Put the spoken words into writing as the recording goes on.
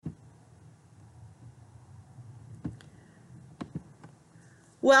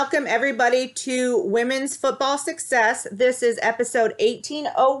Welcome, everybody, to Women's Football Success. This is episode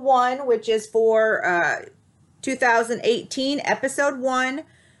 1801, which is for 2018, episode 1.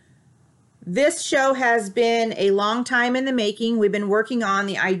 This show has been a long time in the making. We've been working on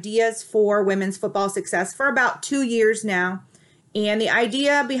the ideas for women's football success for about 2 years now. And the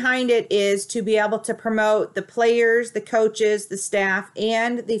idea behind it is to be able to promote the players, the coaches, the staff,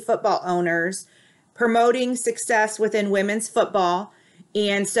 and the football owners promoting success within women's football.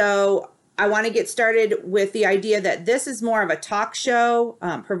 And so I want to get started with the idea that this is more of a talk show,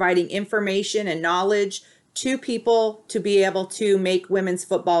 providing information and knowledge to people to be able to make women's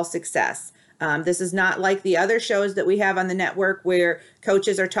football success. This is not like the other shows that we have on the network where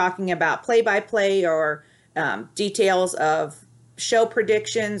coaches are talking about play-by-play or details of show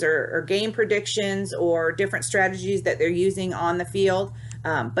predictions or game predictions or different strategies that they're using on the field.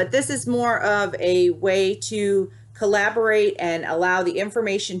 But this is more of a way to collaborate and allow the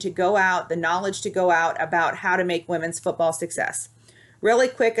information to go out, the knowledge to go out about how to make women's football success. Really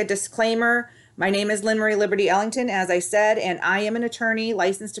quick, a disclaimer. My name is Lynn Marie Liberty Ellington, as I said, and I am an attorney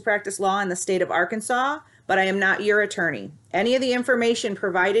licensed to practice law in the state of Arkansas, but I am not your attorney. Any of the information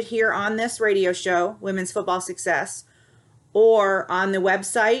provided here on this radio show, Women's Football Success, or on the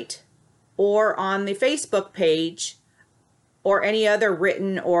website, or on the Facebook page, or any other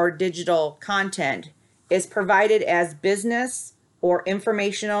written or digital content is provided as business or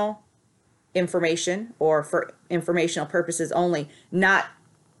information or for informational purposes only, not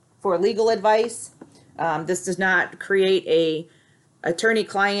for legal advice. This does not create a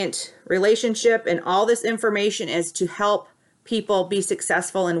attorney-client relationship, and all this information is to help people be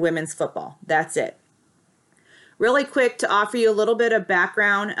successful in women's football. That's it. Really quick to offer you a little bit of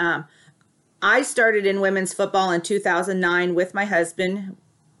background. I started in women's football in 2009 with my husband,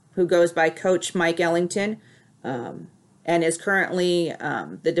 who goes by Coach Mike Ellington, and is currently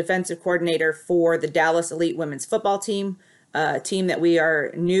the defensive coordinator for the Dallas Elite Women's Football Team, a team that we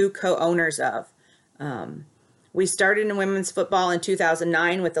are new co-owners of. We started in women's football in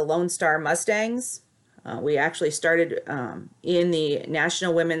 2009 with the Lone Star Mustangs. We actually started in the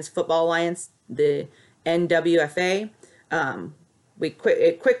National Women's Football Alliance, the NWFA.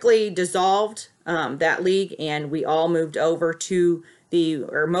 It quickly dissolved that league, and we all moved over to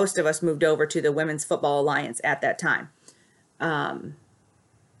most of us moved over to the Women's Football Alliance at that time.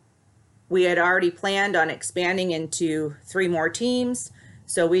 We had already planned on expanding into 3 more teams,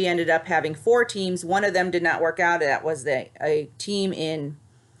 so we ended up having 4 teams. One of them did not work out. That was a team in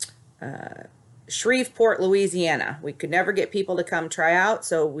Shreveport, Louisiana. We could never get people to come try out,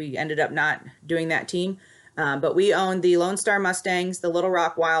 so we ended up not doing that team. But we owned the Lone Star Mustangs, the Little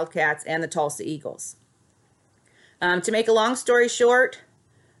Rock Wildcats, and the Tulsa Eagles. To make a long story short,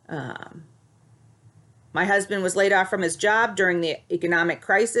 my husband was laid off from his job during the economic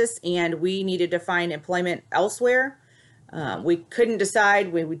crisis, and we needed to find employment elsewhere. We couldn't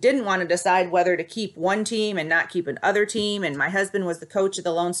decide. We didn't want to decide whether to keep one team and not keep another team, and my husband was the coach of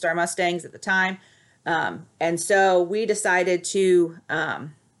the Lone Star Mustangs at the time. And so we decided to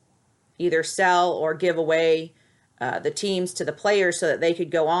either sell or give away the teams to the players so that they could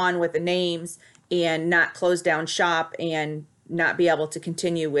go on with the names and not close down shop and not be able to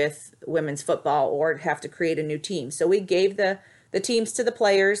continue with women's football or have to create a new team. So we gave the teams to the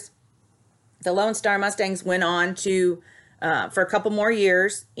players. The Lone Star Mustangs went on to for a couple more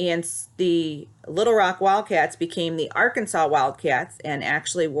years, and the Little Rock Wildcats became the Arkansas Wildcats and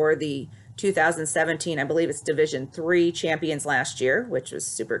actually were the 2017, I believe it's Division III champions last year, which was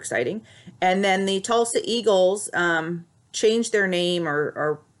super exciting. And then the Tulsa Eagles changed their name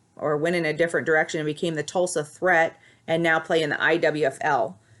or went in a different direction and became the Tulsa Threat and now play in the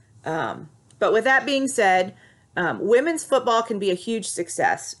IWFL. But with that being said, women's football can be a huge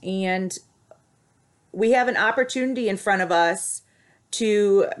success, and we have an opportunity in front of us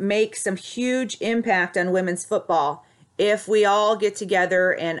to make some huge impact on women's football if we all get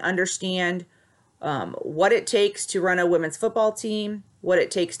together and understand what it takes to run a women's football team, what it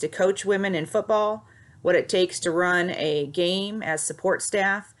takes to coach women in football, what it takes to run a game as support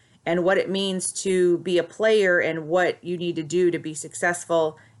staff, and what it means to be a player and what you need to do to be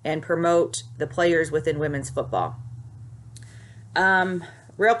successful and promote the players within women's football.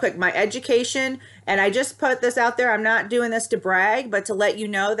 Real quick, my education, and I just put this out there, I'm not doing this to brag, but to let you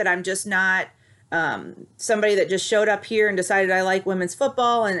know that I'm just not somebody that just showed up here and decided I like women's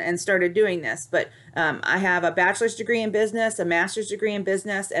football and started doing this. But I have a bachelor's degree in business, a master's degree in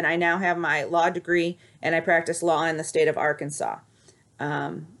business, and I now have my law degree, and I practice law in the state of Arkansas.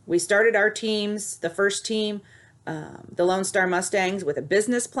 We started our teams, the first team, the Lone Star Mustangs, with a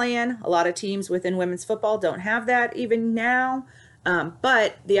business plan. A lot of teams within women's football don't have that even now.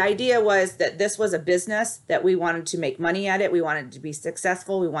 But the idea was that this was a business that we wanted to make money at it. We wanted to be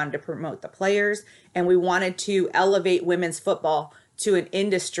successful. We wanted to promote the players, and we wanted to elevate women's football to an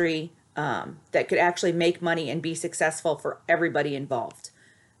industry that could actually make money and be successful for everybody involved.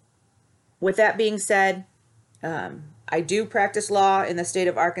 With that being said, I do practice law in the state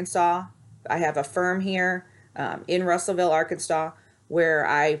of Arkansas. I have a firm here in Russellville, Arkansas, where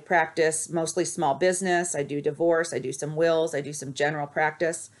I practice mostly small business. I do divorce, I do some wills, I do some general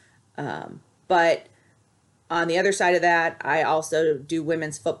practice. But on the other side of that, I also do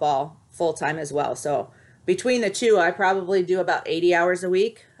women's football full-time as well. So between the two, I probably do about 80 hours a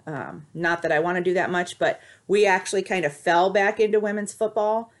week. Not that I want to do that much, but we actually kind of fell back into women's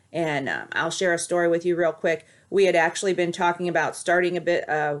football. And I'll share a story with you real quick. We had actually been talking about starting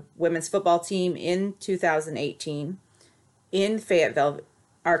a women's football team in 2018 in Fayetteville,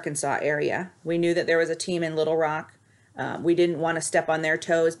 Arkansas area. We knew that there was a team in Little Rock. We didn't want to step on their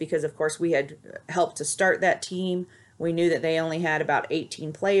toes because, of course, we had helped to start that team. We knew that they only had about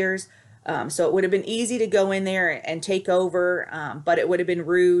 18 players. So it would have been easy to go in there and take over, but it would have been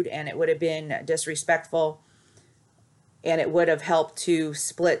rude and it would have been disrespectful, and it would have helped to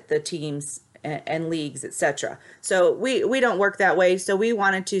split the teams and leagues, etc. So we don't work that way. So we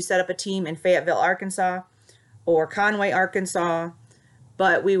wanted to set up a team in Fayetteville, Arkansas, or Conway, Arkansas,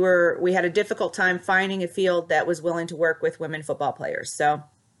 but we had a difficult time finding a field that was willing to work with women football players. So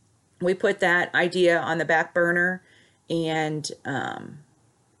we put that idea on the back burner and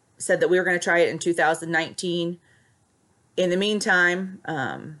said that we were going to try it in 2019. In the meantime,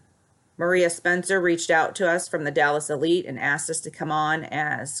 Maria Spencer reached out to us from the Dallas Elite and asked us to come on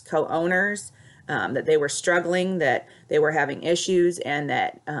as co-owners, that they were struggling, that they were having issues, and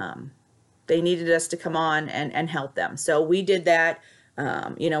that they needed us to come on and help them. So we did that.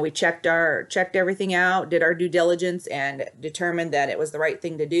 We checked everything out, did our due diligence, and determined that it was the right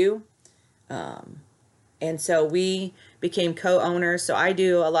thing to do. And so we became co-owners. So I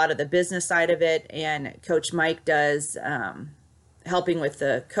do a lot of the business side of it, and Coach Mike does helping with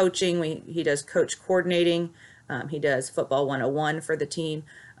the coaching. He does coach coordinating. He does football 101 for the team,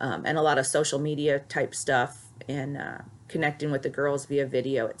 and a lot of social media type stuff, and connecting with the girls via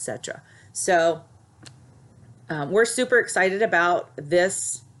video, etc. So we're super excited about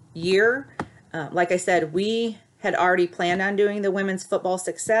this year. Like I said, we had already planned on doing the women's football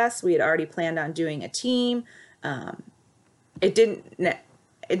success. We had already planned on doing a team. It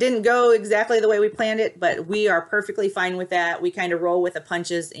didn't go exactly the way we planned it, but we are perfectly fine with that. We kind of roll with the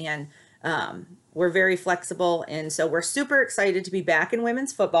punches, and we're very flexible. And so we're super excited to be back in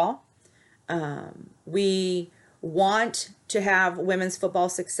women's football. We want to have women's football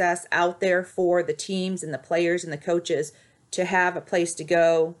success out there for the teams and the players and the coaches to have a place to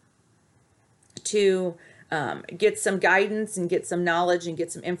go to get some guidance and get some knowledge and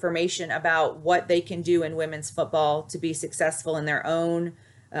get some information about what they can do in women's football to be successful in their own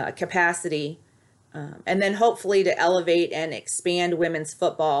capacity, and then hopefully to elevate and expand women's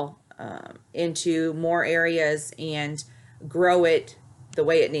football into more areas and grow it the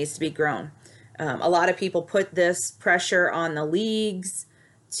way it needs to be grown. A lot of people put this pressure on the leagues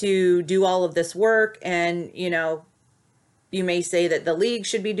to do all of this work, and you may say that the league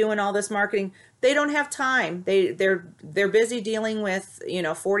should be doing all this marketing. They don't have time. They're busy dealing with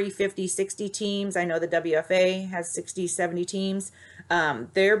 40, 50, 60 teams. I know the WFA has 60, 70 teams.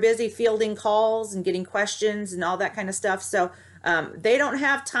 They're busy fielding calls and getting questions and all that kind of stuff. So they don't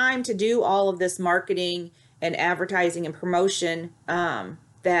have time to do all of this marketing and advertising and promotion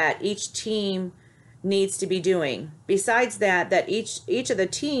that each team needs to be doing. Besides that each of the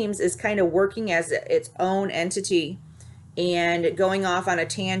teams is kind of working as its own entity and going off on a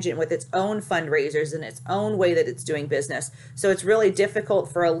tangent with its own fundraisers and its own way that it's doing business. So it's really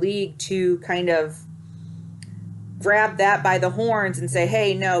difficult for a league to kind of grab that by the horns and say,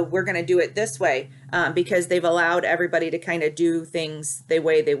 hey, no, we're going to do it this way, because they've allowed everybody to kind of do things the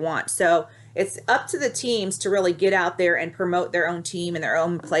way they want. So it's up to the teams to really get out there and promote their own team and their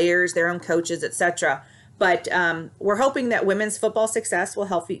own players, their own coaches, etc. But we're hoping that women's football success will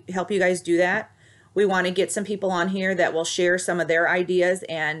help you guys do that. We want to get some people on here that will share some of their ideas,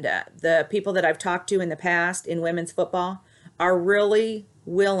 and the people that I've talked to in the past in women's football are really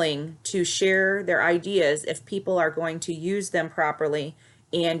willing to share their ideas if people are going to use them properly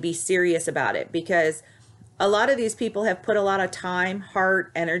and be serious about it, because a lot of these people have put a lot of time,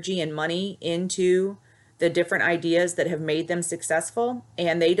 heart, energy, and money into the different ideas that have made them successful,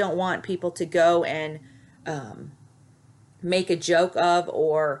 and they don't want people to go and make a joke of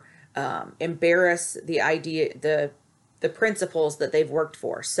or embarrass the idea, the the principles that they've worked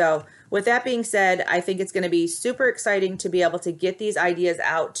for. So with that being said, I think it's going to be super exciting to be able to get these ideas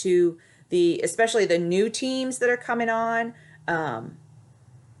out to especially the new teams that are coming on,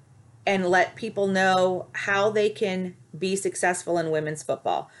 and let people know how they can be successful in women's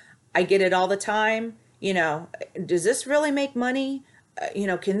football. I get it all the time. Does this really make money?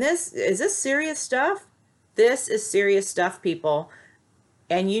 Is this serious stuff? This is serious stuff, people.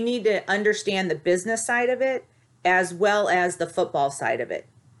 And you need to understand the business side of it as well as the football side of it.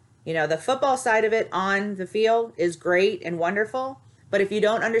 The football side of it on the field is great and wonderful, but if you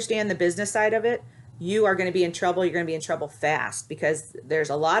don't understand the business side of it, you are going to be in trouble. You're going to be in trouble fast, because there's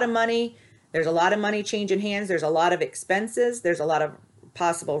a lot of money. There's a lot of money changing hands. There's a lot of expenses. There's a lot of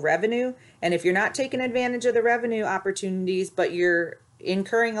possible revenue. And if you're not taking advantage of the revenue opportunities, but you're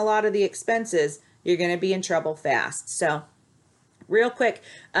incurring a lot of the expenses, you're going to be in trouble fast. So real quick,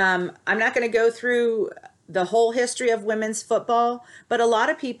 I'm not going to go through the whole history of women's football, but a lot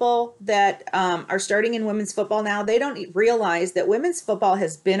of people that are starting in women's football now, they don't realize that women's football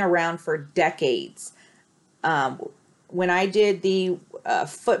has been around for decades. When I did the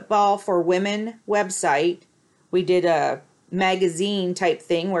Football for Women website, we did a magazine type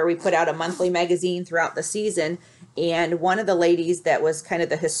thing where we put out a monthly magazine throughout the season. And one of the ladies that was kind of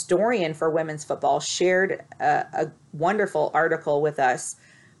the historian for women's football shared a wonderful article with us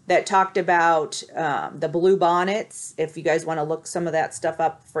that talked about the Blue Bonnets, if you guys want to look some of that stuff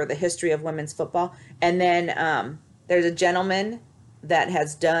up for the history of women's football. And then there's a gentleman that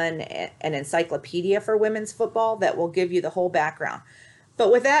has done an encyclopedia for women's football that will give you the whole background.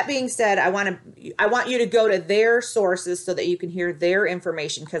 But with that being said, I want you to go to their sources so that you can hear their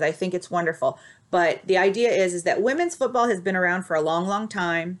information, because I think it's wonderful. But the idea is that women's football has been around for a long, long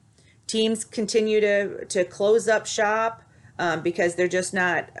time. Teams continue to close up shop because they're just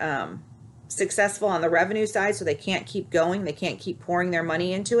not successful on the revenue side, so they can't keep going. They can't keep pouring their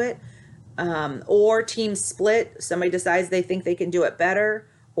money into it. Or teams split. Somebody decides they think they can do it better,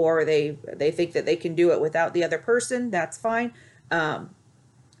 or they think that they can do it without the other person. That's fine.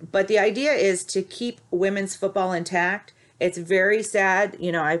 But the idea is to keep women's football intact. It's very sad.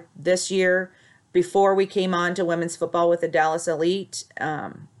 This year, before we came on to women's football with the Dallas Elite,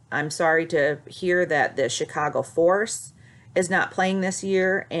 I'm sorry to hear that the Chicago Force is not playing this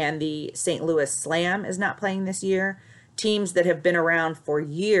year, and the St. Louis Slam is not playing this year. Teams that have been around for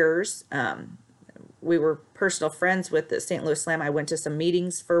years. We were personal friends with the St. Louis Slam. I went to some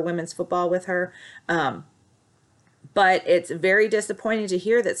meetings for women's football with her. But it's very disappointing to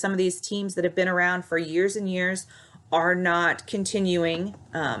hear that some of these teams that have been around for years and years are not continuing.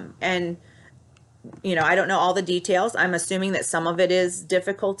 And I don't know all the details. I'm assuming that some of it is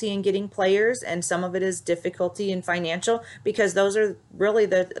difficulty in getting players and some of it is difficulty in financial, because those are really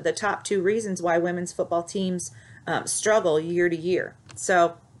the top two reasons why women's football teams struggle year to year.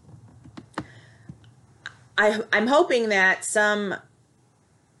 So I'm hoping that some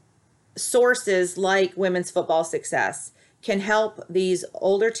sources like Women's Football Success can help these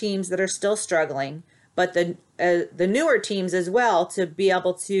older teams that are still struggling, but the newer teams as well, to be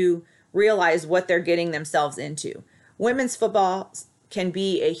able to realize what they're getting themselves into. Women's football can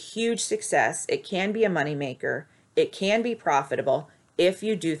be a huge success. It can be a moneymaker. It can be profitable if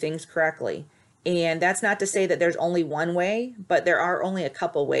you do things correctly. And that's not to say that there's only one way, but there are only a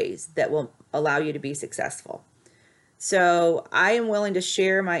couple ways that will allow you to be successful. So I am willing to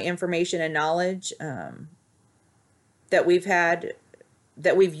share my information and knowledge that we've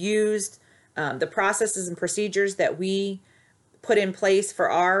used, the processes and procedures that we put in place for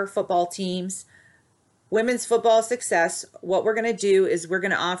our football teams. Women's Football Success, what we're going to do is we're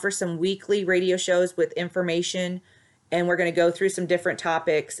going to offer some weekly radio shows with information, and we're going to go through some different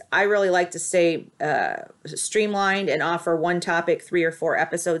topics. I really like to stay streamlined and offer one topic 3 or 4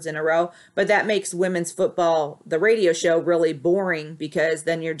 episodes in a row, but that makes women's football, the radio show, really boring, because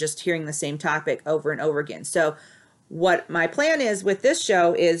then you're just hearing the same topic over and over again. So what my plan is with this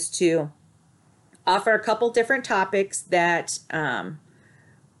show is to offer a couple different topics that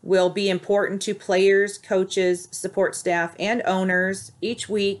will be important to players, coaches, support staff, and owners each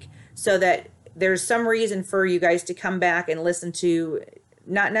week, so that there's some reason for you guys to come back and listen to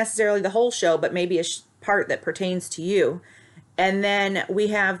not necessarily the whole show, but maybe a part that pertains to you. And then we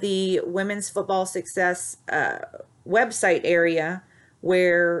have the Women's Football Success website area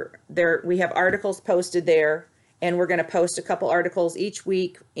where we have articles posted there, and we're going to post a couple articles each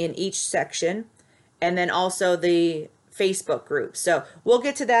week in each section, and then also the Facebook group. So we'll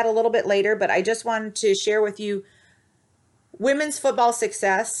get to that a little bit later, but I just wanted to share with you, Women's Football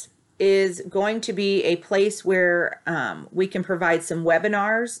Success is going to be a place where we can provide some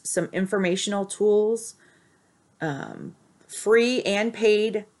webinars, some informational tools, free and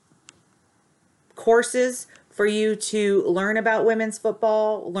paid courses for you to learn about women's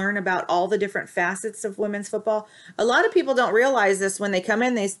football, learn about all the different facets of women's football. A lot of people don't realize this when they come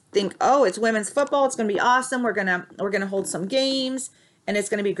in. They think, "Oh, it's women's football. It's going to be awesome. We're going to hold some games and it's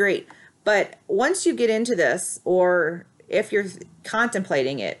going to be great." But once you get into this, or if you're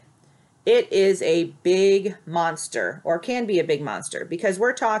contemplating it, it is a big monster, or can be a big monster, because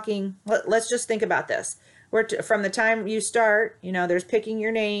we're talking, let's just think about this. From the time you start, there's picking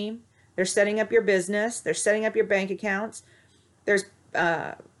your name, there's setting up your business, there's setting up your bank accounts, there's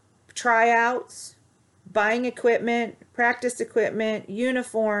tryouts, buying equipment, practice equipment,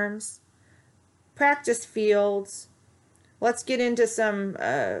 uniforms, practice fields. Let's get into some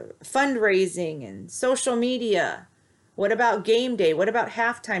fundraising and social media. What about game day? What about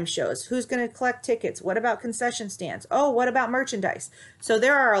halftime shows? Who's going to collect tickets? What about concession stands? Oh, what about merchandise? So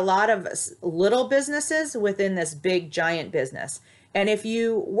there are a lot of little businesses within this big, giant business. And if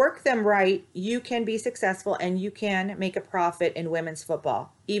you work them right, you can be successful and you can make a profit in women's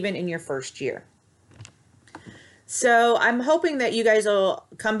football, even in your first year. So I'm hoping that you guys will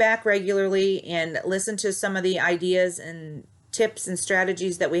come back regularly and listen to some of the ideas and tips and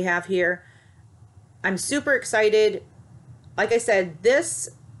strategies that we have here. I'm super excited. Like I said, this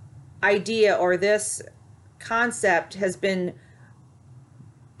idea or this concept has been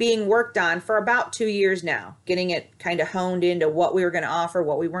being worked on for about 2 years now, getting it kind of honed into what we were going to offer,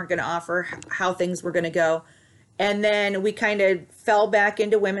 what we weren't going to offer, how things were going to go. And then we kind of fell back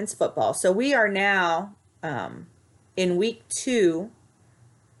into women's football. So we are now in week 2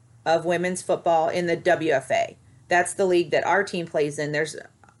 of women's football in the WFA. That's the league that our team plays in. There's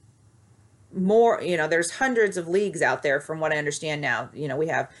more, there's hundreds of leagues out there from what I understand now. We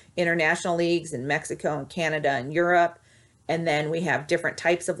have international leagues in Mexico and Canada and Europe. And then we have different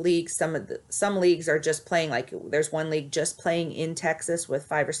types of leagues. Some leagues are just playing, like there's one league just playing in Texas with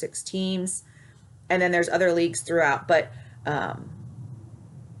 5 or 6 teams. And then there's other leagues throughout. But the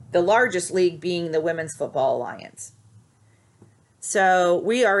largest league being the Women's Football Alliance. So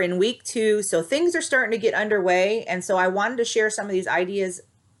we are in week 2. So things are starting to get underway. And so I wanted to share some of these ideas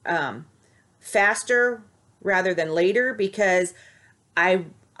faster rather than later, because I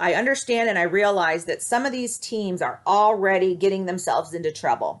understand and I realize that some of these teams are already getting themselves into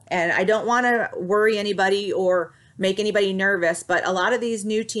trouble. And I don't want to worry anybody or make anybody nervous, but a lot of these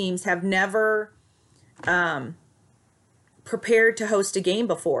new teams have never prepared to host a game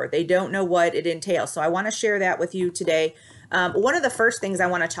before. They don't know what it entails. So I want to share that with you today. One of the first things I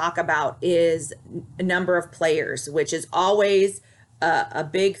want to talk about is a number of players, which is always a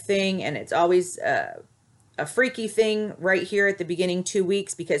big thing, and it's always a freaky thing right here at the beginning 2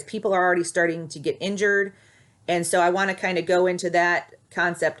 weeks, because people are already starting to get injured. And so I want to kind of go into that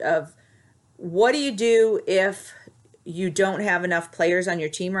concept of, what do you do if you don't have enough players on your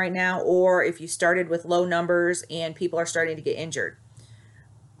team right now, or if you started with low numbers and people are starting to get injured?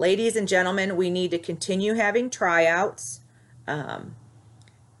 Ladies and gentlemen, we need to continue having tryouts.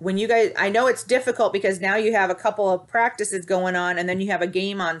 When you guys, I know it's difficult because now you have a couple of practices going on and then you have a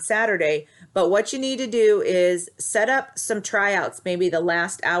game on Saturday, but what you need to do is set up some tryouts, maybe the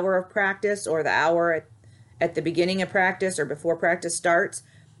last hour of practice or the hour at the beginning of practice or before practice starts,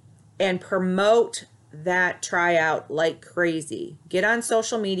 and promote that tryout like crazy. Get on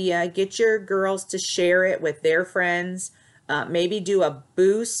social media, get your girls to share it with their friends, maybe do a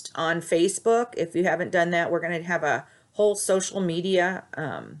boost on Facebook. If you haven't done that, we're going to have a whole social media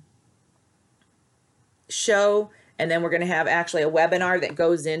show, and then we're going to have actually a webinar that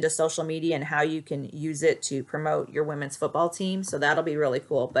goes into social media and how you can use it to promote your women's football team. So that'll be really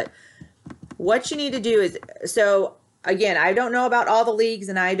cool. But what you need to do is, so again, I don't know about all the leagues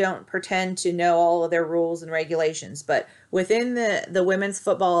and I don't pretend to know all of their rules and regulations, but within the Women's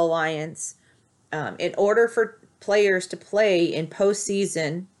Football Alliance, in order for players to play in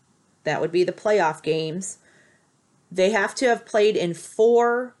postseason, that would be the playoff games, they have to have played in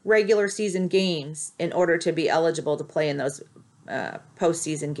 4 regular season games in order to be eligible to play in those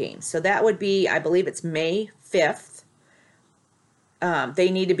postseason games. So that would be, I believe it's May 5th. They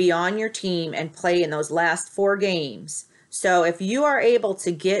need to be on your team and play in those last 4 games. So if you are able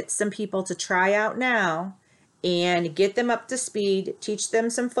to get some people to try out now and get them up to speed, teach them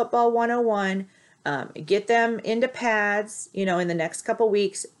some football 101, get them into pads, in the next couple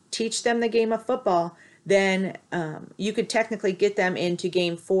weeks, teach them the game of football, then you could technically get them into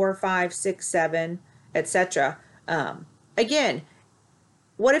game 4, 5, 6, 7, etc. Again,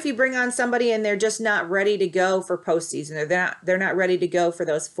 what if you bring on somebody and they're just not ready to go for postseason, or they're not ready to go for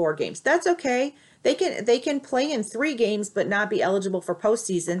those 4 games? That's okay. They can play in 3 games but not be eligible for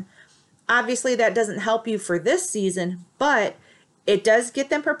postseason. Obviously, that doesn't help you for this season, but it does get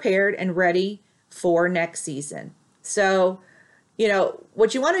them prepared and ready for next season. So,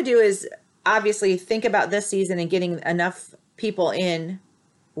 what you want to do is obviously think about this season and getting enough people in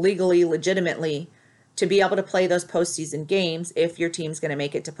legally, legitimately, to be able to play those postseason games if your team's going to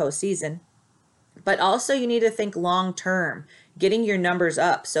make it to postseason. But also you need to think long term, getting your numbers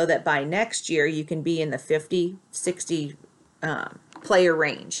up so that by next year you can be in the 50, 60 player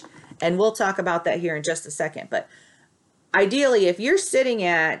range. And we'll talk about that here in just a second. But ideally, if you're sitting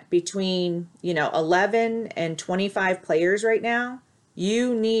at between, 11 and 25 players right now,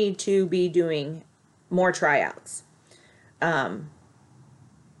 you need to be doing more tryouts. A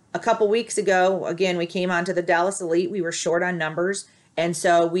couple weeks ago, again, we came onto the Dallas Elite. We were short on numbers. And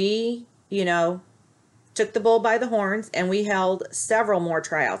so we, took the bull by the horns and we held several more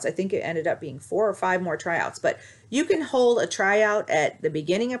tryouts. I think it ended up being 4 or 5 more tryouts. But you can hold a tryout at the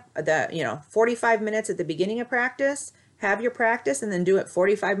beginning of the, 45 minutes at the beginning of practice, have your practice, and then do it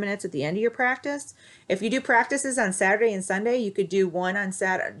 45 minutes at the end of your practice. If you do practices on Saturday and Sunday, you could do one on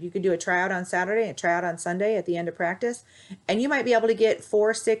Saturday. You could do a tryout on Saturday and a tryout on Sunday at the end of practice. And you might be able to get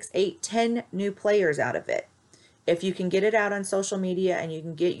 4, 6, 8, 10 new players out of it. If you can get it out on social media and you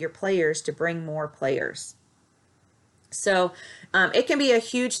can get your players to bring more players. So it can be a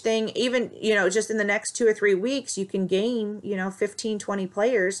huge thing. Even, just in the next 2 or 3 weeks, you can gain, 15, 20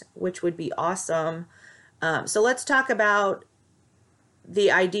 players, which would be awesome. So let's talk about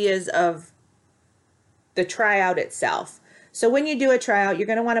the ideas of the tryout itself. So when you do a tryout, you're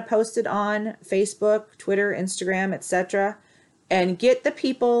going to want to post it on Facebook, Twitter, Instagram, etc., and get the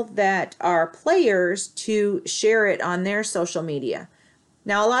people that are players to share it on their social media.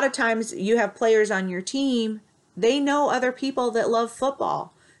 Now, a lot of times you have players on your team, they know other people that love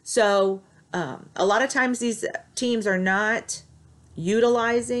football. So a lot of times these teams are not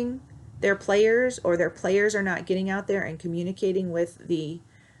utilizing their players, or their players are not getting out there and communicating with the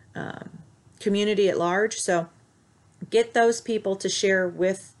community at large. So get those people to share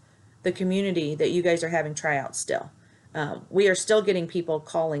with the community that you guys are having tryouts still. We are still getting people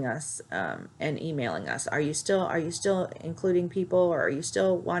calling us and emailing us. Are you still including people, or are you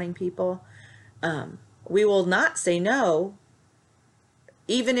still wanting people? We will not say no,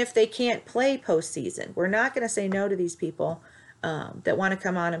 even if they can't play postseason. We're not going to say no to these people that want to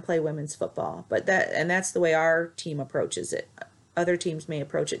come on and play women's football. But that's the way our team approaches it. Other teams may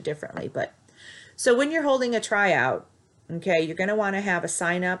approach it differently. But so when you're holding a tryout, okay, you're going to want to have a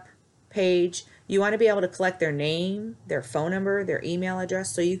sign up page. You want to be able to collect their name, their phone number, their email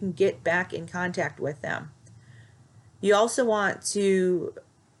address, so you can get back in contact with them. You also want to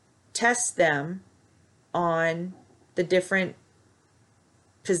test them on the different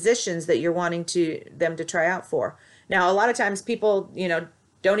positions that you're wanting them to try out for. Now, a lot of times people,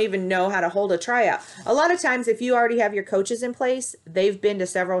 don't even know how to hold a tryout. A lot of times, if you already have your coaches in place, they've been to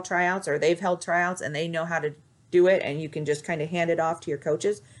several tryouts or they've held tryouts and they know how to do it, and you can just kind of hand it off to your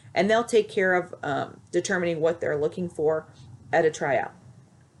coaches. And they'll take care of determining what they're looking for at a tryout.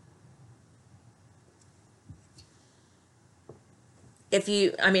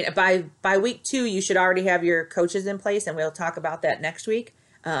 By week 2, you should already have your coaches in place, and we'll talk about that next week,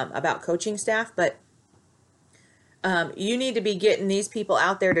 about coaching staff. But you need to be getting these people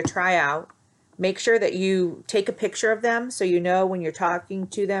out there to try out. Make sure that you take a picture of them so you know when you're talking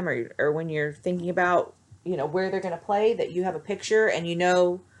to them or when you're thinking about, where they're going to play, that you have a picture and you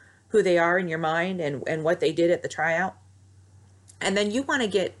know who they are in your mind and what they did at the tryout. And then you want to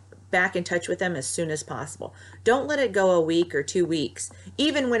get back in touch with them as soon as possible. Don't let it go a week or 2 weeks.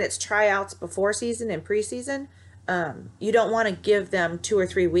 Even when it's tryouts before season and preseason, you don't want to give them 2 or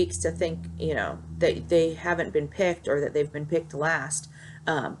 3 weeks to think, that they haven't been picked or that they've been picked last.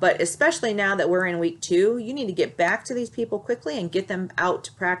 But especially now that we're in week 2, you need to get back to these people quickly and get them out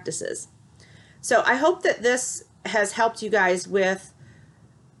to practices. So I hope that this has helped you guys with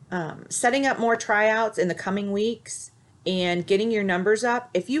setting up more tryouts in the coming weeks and getting your numbers up.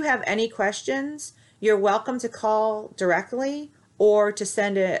 If you have any questions, you're welcome to call directly or to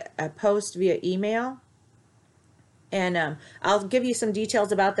send a post via email. And I'll give you some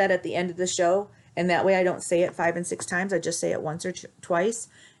details about that at the end of the show. And that way I don't say it 5 and 6 times. I just say it once or twice.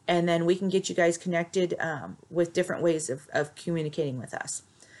 And then we can get you guys connected with different ways of communicating with us.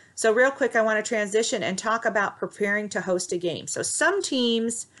 So real quick, I want to transition and talk about preparing to host a game. So some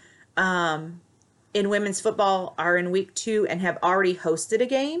teams in women's football are in week 2 and have already hosted a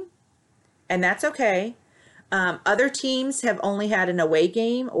game, and that's okay. Other teams have only had an away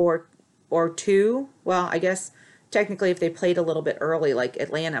game or 2. Well, I guess technically if they played a little bit early, like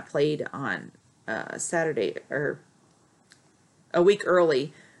Atlanta played on Saturday or a week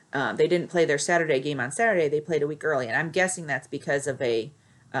early, they didn't play their Saturday game on Saturday. They played a week early. And I'm guessing that's because of a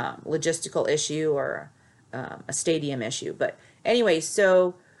logistical issue or a stadium issue. But anyway,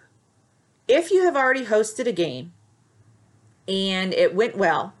 so if you have already hosted a game and it went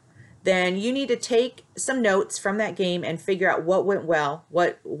well, then you need to take some notes from that game and figure out what went well,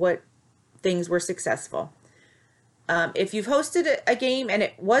 what things were successful. If you've hosted a game and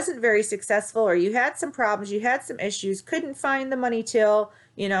it wasn't very successful, or you had some problems, you had some issues, couldn't find the money till,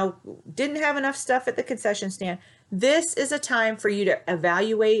 didn't have enough stuff at the concession stand, this is a time for you to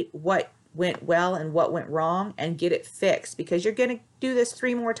evaluate what went well and what went wrong and get it fixed, because you're going to do this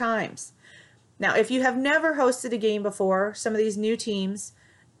 3 more times. Now, if you have never hosted a game before, some of these new teams,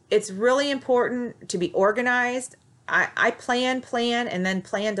 it's really important to be organized. I plan, and then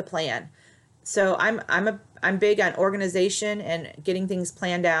plan to plan. So I'm big on organization and getting things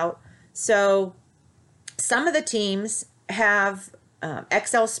planned out. So some of the teams have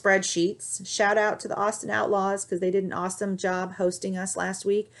Excel spreadsheets. Shout out to the Austin Outlaws because they did an awesome job hosting us last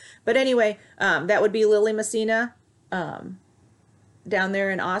week. But anyway, that would be Lily Messina down there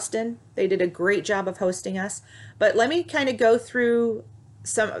in Austin. They did a great job of hosting us. But let me kind of go through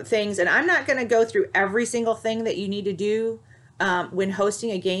some things, and I'm not going to go through every single thing that you need to do when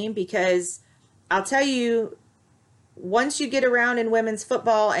hosting a game, because I'll tell you, once you get around in women's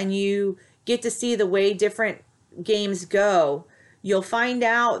football and you get to see the way different games go, you'll find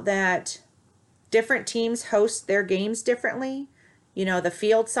out that different teams host their games differently. The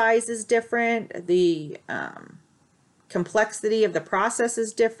field size is different. The complexity of the process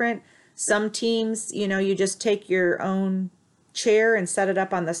is different. Some teams, you just take your own chair and set it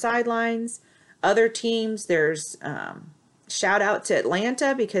up on the sidelines. Other teams, there's shout out to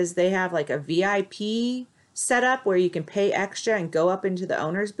Atlanta because they have like a VIP setup where you can pay extra and go up into the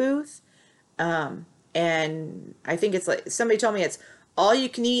owner's booth. And I think it's like, somebody told me it's all you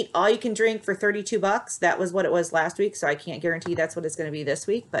can eat, all you can drink for $32. That was what it was last week. So I can't guarantee that's what it's going to be this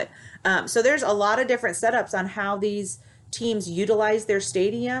week. But so there's a lot of different setups on how these teams utilize their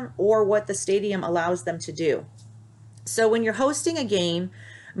stadium or what the stadium allows them to do. So when you're hosting a game,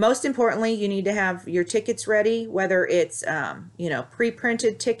 most importantly, you need to have your tickets ready, whether it's,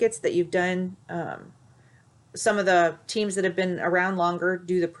 pre-printed tickets that you've done. Some of the teams that have been around longer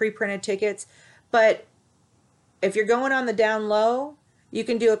do the pre-printed tickets. But if you're going on the down low, you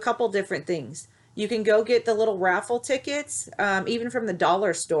can do a couple different things. You can go get the little raffle tickets, even from the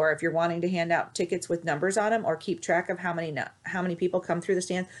dollar store, if you're wanting to hand out tickets with numbers on them or keep track of how many people come through the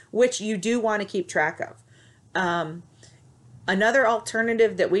stands, which you do want to keep track of. Another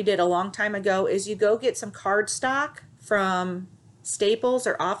alternative that we did a long time ago is you go get some card stock from Staples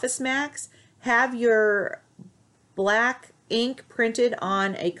or Office Max, have your black ink printed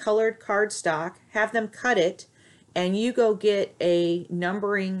on a colored cardstock, have them cut it, and you go get a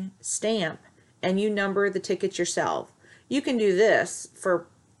numbering stamp and you number the tickets yourself. You can do this for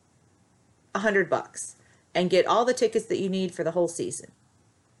 $100 and get all the tickets that you need for the whole season.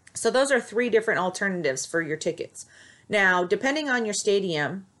 So those are 3 different alternatives for your tickets. Now, depending on your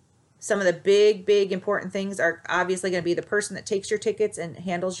stadium, some of the big important things are obviously going to be the person that takes your tickets and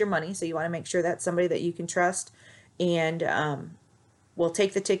handles your money. So you want to make sure that's somebody that you can trust and will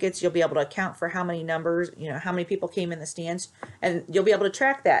take the tickets. You'll be able to account for how many numbers, how many people came in the stands, and you'll be able to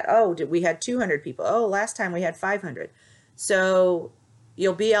track that. Oh, we had 200 people. Oh, last time we had 500. So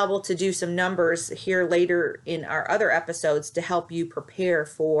you'll be able to do some numbers here later in our other episodes to help you prepare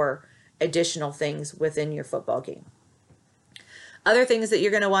for additional things within your football game. Other things that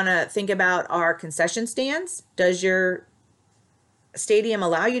you're going to want to think about are concession stands. Does your stadium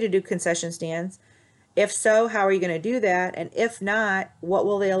allow you to do concession stands? If so, how are you going to do that? And if not, what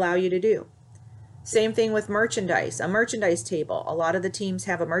will they allow you to do? Same thing with merchandise, a merchandise table. A lot of the teams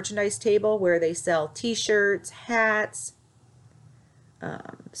have a merchandise table where they sell t-shirts, hats,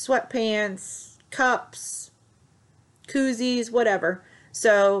 sweatpants, cups, koozies, whatever.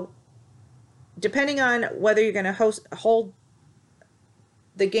 So depending on whether you're going to hold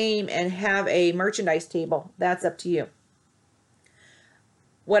the game and have a merchandise table, that's up to you.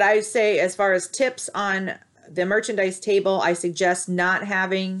 What I say as far as tips on the merchandise table, I suggest not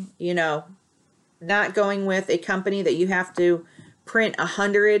having, not going with a company that you have to print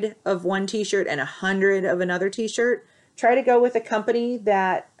 100 of one t-shirt and 100 of another t-shirt. Try to go with a company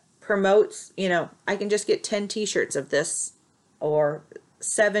that promotes, I can just get 10 t-shirts of this, or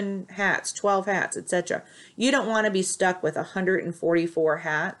 7 hats, 12 hats, etc. You don't want to be stuck with 144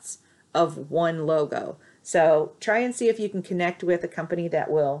 hats of one logo. So try and see if you can connect with a company that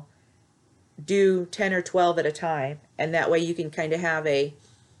will do 10 or 12 at a time. And that way you can kind of have a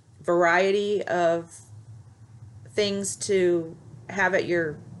variety of things to have at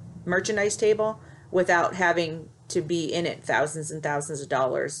your merchandise table without having to be in it thousands and thousands of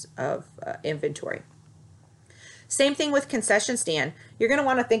dollars of inventory. Same thing with concession stand. You're going to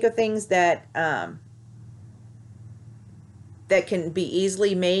want to think of things that that can be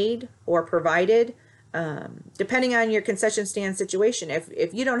easily made or provided, depending on your concession stand situation.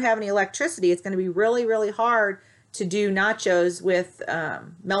 If you don't have any electricity, it's going to be really, really hard to do nachos with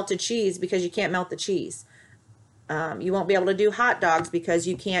melted cheese because you can't melt the cheese. You won't be able to do hot dogs because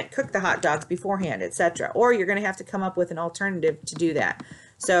you can't cook the hot dogs beforehand, etc. Or you're going to have to come up with an alternative to do that.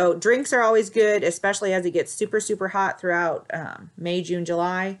 So drinks are always good, especially as it gets super, super hot throughout May, June,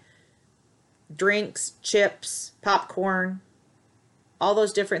 July. Drinks, chips, popcorn, all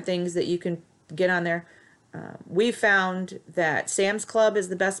those different things that you can get on there. We found that Sam's Club is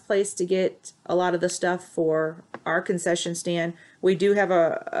the best place to get a lot of the stuff for our concession stand. We do have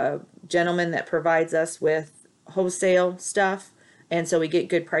a gentleman that provides us with wholesale stuff, and so we get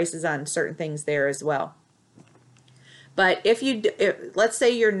good prices on certain things there as well. But if let's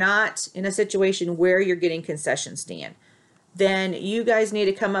say you're not in a situation where you're getting concession stand, then you guys need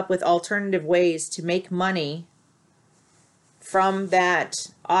to come up with alternative ways to make money from that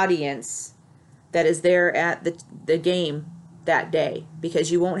audience that is there at the game that day,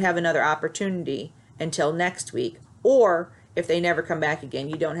 because you won't have another opportunity until next week. Or if they never come back again,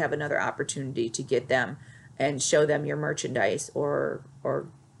 you don't have another opportunity to get them and show them your merchandise or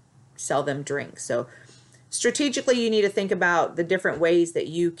sell them drinks. So strategically, you need to think about the different ways that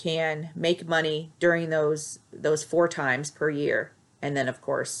you can make money during those 4 times per year. And then, of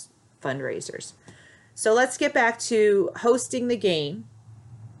course, fundraisers. So let's get back to hosting the game.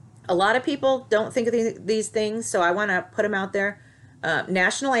 A lot of people don't think of these things, so I want to put them out there.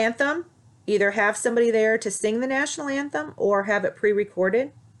 National anthem. Either have somebody there to sing the national anthem or have it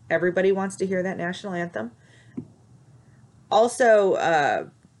pre-recorded. Everybody wants to hear that national anthem.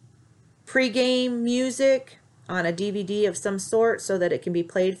 Also, pre-game music on a DVD of some sort so that it can be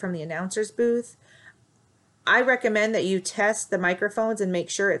played from the announcer's booth. I recommend that you test the microphones and make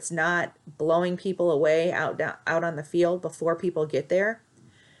sure it's not blowing people away out on the field before people get there.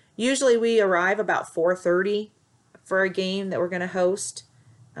 Usually we arrive about 4:30 for a game that we're going to host.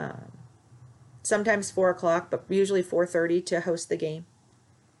 Sometimes 4 o'clock, but usually 4:30 to host the game.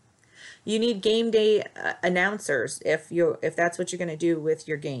 You need game day announcers if that's what you're going to do with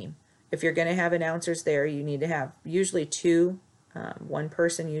your game. If you're going to have announcers there, you need to have usually 2. One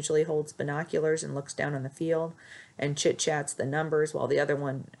person usually holds binoculars and looks down on the field and chit-chats the numbers while the other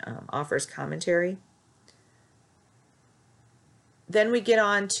one offers commentary. Then we get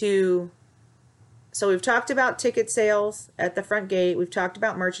on to, so we've talked about ticket sales at the front gate. We've talked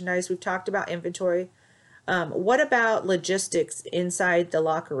about merchandise. We've talked about inventory. What about logistics inside the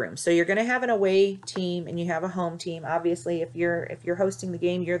locker room? So you're going to have an away team and you have a home team. Obviously, if you're hosting the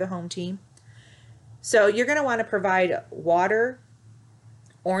game, you're the home team. So you're going to want to provide water,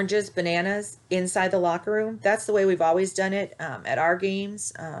 oranges, bananas inside the locker room. That's the way we've always done it at our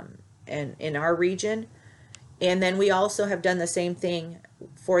games and in our region. And then we also have done the same thing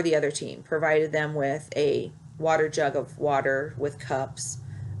for the other team, provided them with a water jug of water with cups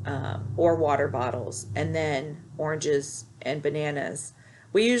or water bottles, and then oranges and bananas.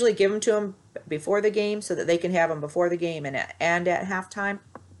 We usually give them to them before the game so that they can have them before the game and at halftime.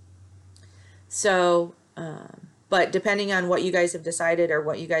 So, but depending on what you guys have decided or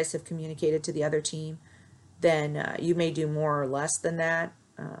what you guys have communicated to the other team, then you may do more or less than that.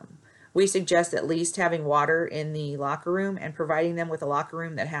 We suggest at least having water in the locker room and providing them with a locker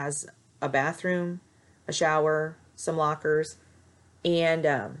room that has a bathroom, a shower, some lockers. And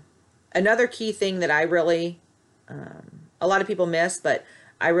another key thing that I really, a lot of people miss, but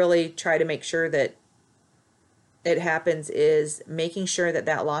I really try to make sure that it happens, is making sure that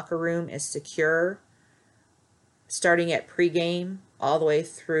that locker room is secure, starting at pregame all the way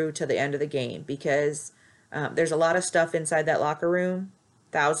through to the end of the game, because there's a lot of stuff inside that locker room,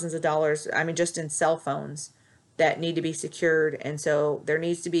 thousands of dollars, I mean, just in cell phones, that need to be secured. And so there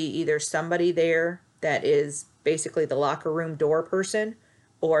needs to be either somebody there that is basically the locker room door person,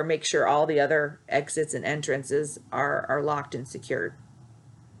 or make sure all the other exits and entrances are locked and secured.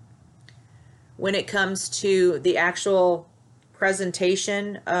 When it comes to the actual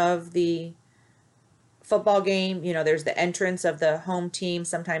presentation of the football game, you know, there's the entrance of the home team.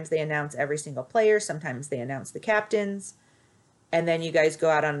 Sometimes they announce every single player. Sometimes they announce the captains. And then you guys go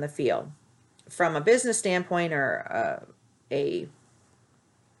out on the field. From a business standpoint or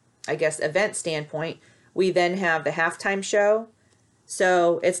I guess, event standpoint, we then have the halftime show.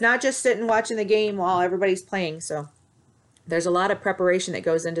 So it's not just sitting watching the game while everybody's playing. So there's a lot of preparation that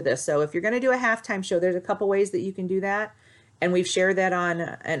goes into this. So if you're going to do a halftime show, there's a couple ways that you can do that. And we've shared that on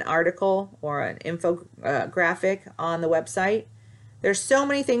an article or an infographic on the website. There's so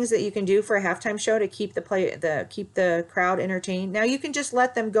many things that you can do for a halftime show to keep the crowd entertained. Now you can just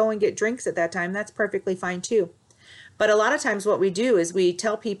let them go and get drinks at that time. That's perfectly fine too. But a lot of times what we do is we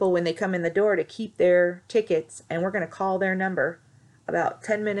tell people when they come in the door to keep their tickets, and we're going to call their number about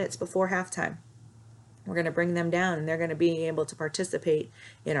 10 minutes before halftime. We're going to bring them down, and they're going to be able to participate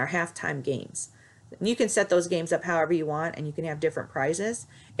in our halftime games. You can set those games up however you want, and you can have different prizes.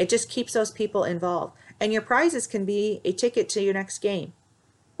 It just keeps those people involved. And your prizes can be a ticket to your next game,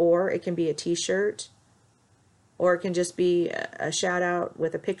 or it can be a t-shirt, or it can just be a shout out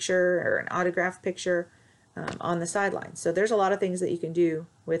with a picture or an autographed picture on the sideline. So there's a lot of things that you can do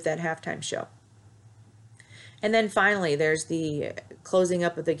with that halftime show. And then finally, there's the closing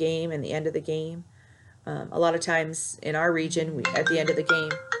up of the game and the end of the game. A lot of times in our region, at the end of the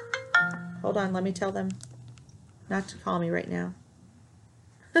game, hold on, let me tell them not to call me right now.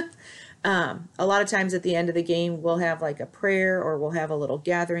 A lot of times at the end of the game, we'll have like a prayer, or we'll have a little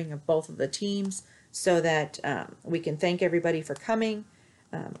gathering of both of the teams so that we can thank everybody for coming.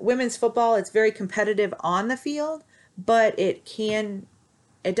 Women's football, it's very competitive on the field, but it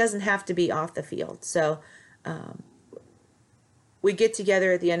doesn't have to be off the field. So we get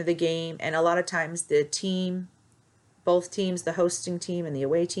together at the end of the game, and a lot of times both teams, the hosting team and the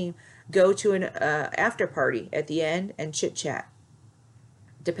away team, go to an after party at the end and chit chat,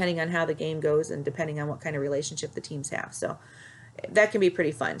 depending on how the game goes and depending on what kind of relationship the teams have. So that can be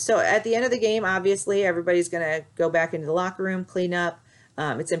pretty fun. So at the end of the game, obviously, everybody's going to go back into the locker room, clean up.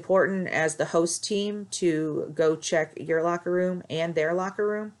 It's important as the host team to go check your locker room and their locker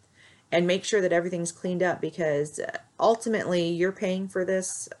room and make sure that everything's cleaned up, because ultimately you're paying for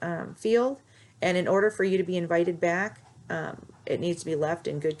this field. And in order for you to be invited back, it needs to be left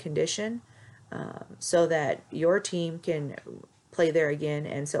in good condition so that your team can play there again,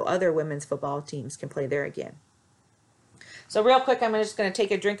 and so other women's football teams can play there again. So real quick, I'm just going to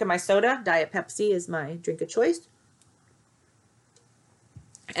take a drink of my soda. Diet Pepsi is my drink of choice.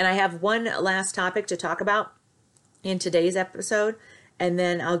 And I have one last topic to talk about in today's episode, and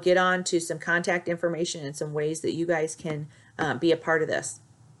then I'll get on to some contact information and some ways that you guys can be a part of this.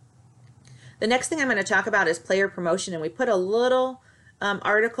 The next thing I'm going to talk about is player promotion, and we put a little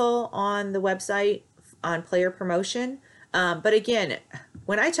article on the website on player promotion. But again,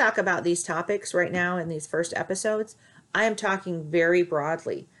 when I talk about these topics right now in these first episodes, I am talking very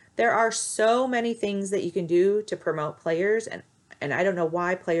broadly. There are so many things that you can do to promote players, and I don't know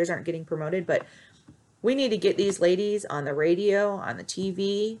why players aren't getting promoted, but we need to get these ladies on the radio, on the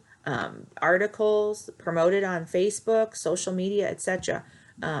TV, articles, promoted on Facebook, social media, etc.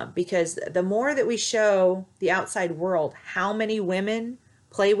 Because the more that we show the outside world how many women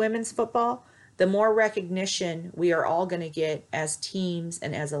play women's football, the more recognition we are all going to get as teams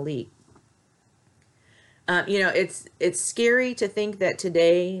and as a league. It's scary to think that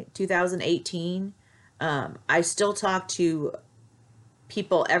today, 2018, I still talk to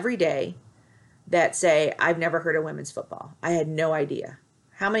people every day that say, I've never heard of women's football. I had no idea.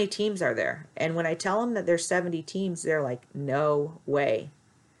 How many teams are there? And when I tell them that there's 70 teams, they're like, no way.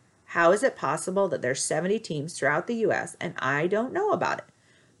 How is it possible that there's 70 teams throughout the U.S. and I don't know about it?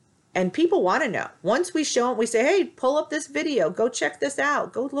 And people want to know. Once we show them, we say, hey, pull up this video. Go check this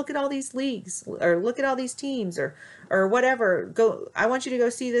out. Go look at all these leagues, or look at all these teams, or whatever. I want you to go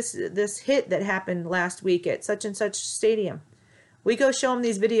see this hit that happened last week at such and such stadium. We go show them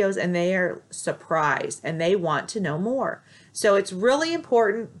these videos, and they are surprised, and they want to know more. So it's really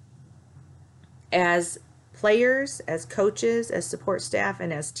important as players, as coaches, as support staff,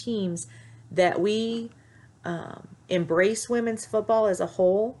 and as teams that we embrace women's football as a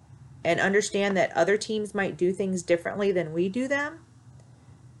whole and understand that other teams might do things differently than we do them.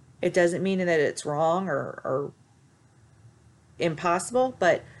 It doesn't mean that it's wrong or impossible,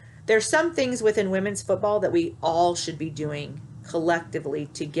 but there's some things within women's football that we all should be doing collectively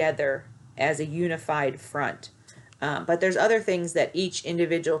together as a unified front. But there's other things that each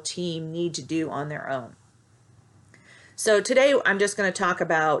individual team need to do on their own. So today I'm just going to talk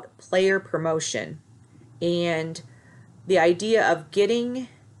about player promotion and the idea of getting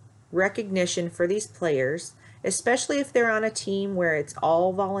recognition for these players, especially if they're on a team where it's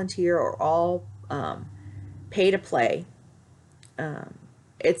all volunteer or all pay to play.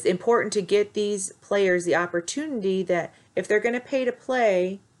 It's important to get these players the opportunity that if they're going to pay to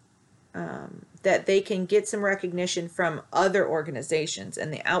play, that they can get some recognition from other organizations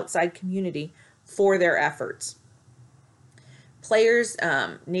and the outside community for their efforts. Players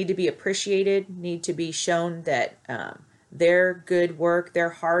need to be appreciated, need to be shown that their good work,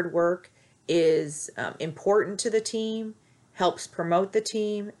 their hard work is important to the team, helps promote the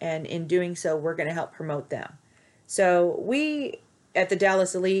team, and in doing so, we're going to help promote them. So we at the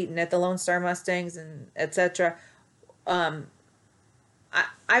Dallas Elite and at the Lone Star Mustangs and etc. I've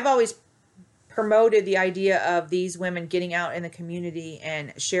always promoted the idea of these women getting out in the community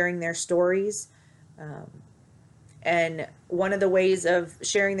and sharing their stories. And one of the ways of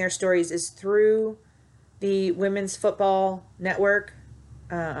sharing their stories is through the Women's Football Network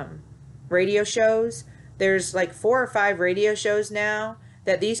radio shows. There's like 4 or 5 radio shows now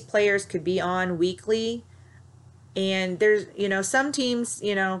that these players could be on weekly. And there's, some teams,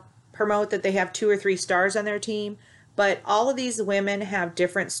 promote that they have 2 or 3 stars on their team. But all of these women have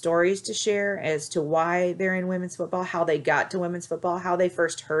different stories to share as to why they're in women's football, how they got to women's football, how they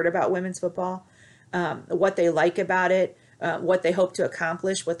first heard about women's football, what they like about it, what they hope to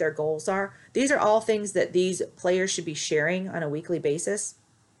accomplish, what their goals are. These are all things that these players should be sharing on a weekly basis.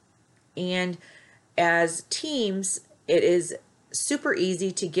 And as teams, it is super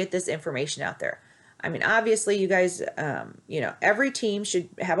easy to get this information out there. I mean, obviously, you guys, every team should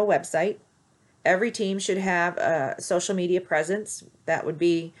have a website. Every team should have a social media presence. That would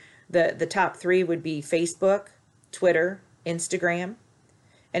be the top 3 would be Facebook, Twitter, Instagram.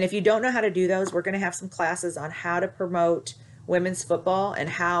 And if you don't know how to do those, we're going to have some classes on how to promote women's football and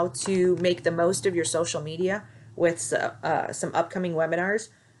how to make the most of your social media with some upcoming webinars.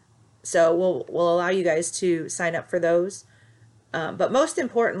 So we'll allow you guys to sign up for those. But most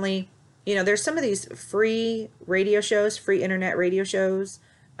importantly, there's some of these free radio shows, free internet radio shows.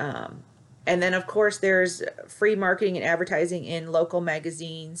 And then, of course, there's free marketing and advertising in local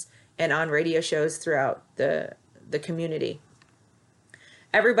magazines and on radio shows throughout the community.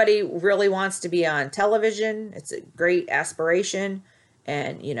 Everybody really wants to be on television. It's a great aspiration.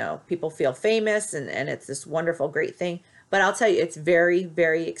 And, people feel famous and it's this wonderful, great thing. But I'll tell you, it's very,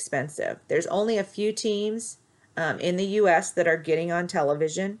 very expensive. There's only a few teams in the U.S. that are getting on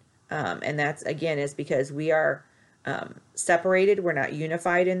television. And that's, again, is because we are separated. We're not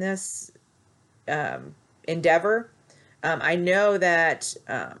unified in this endeavor. I know that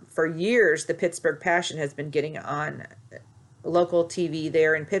for years, the Pittsburgh Passion has been getting on local TV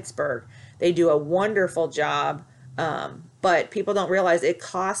there in Pittsburgh. They do a wonderful job, but people don't realize it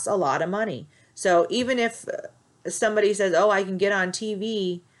costs a lot of money. So even if somebody says, oh, I can get on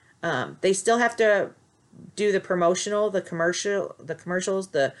TV, they still have to do the commercials,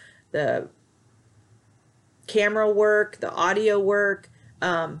 the camera work, the audio work.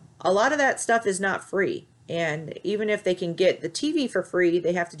 A lot of that stuff is not free. And even if they can get the TV for free,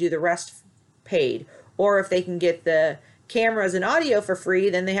 they have to do the rest paid. Or if they can get the cameras and audio for free,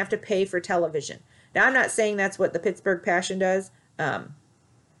 then they have to pay for television. Now, I'm not saying that's what the Pittsburgh Passion does,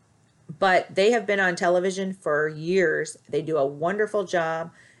 but they have been on television for years. They do a wonderful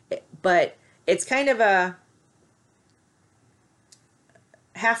job, but it's kind of a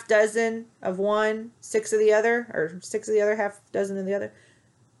half dozen of one, 6 of the other, or 6 of the other, half dozen of the other.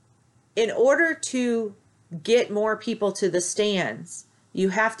 In order to get more people to the stands, you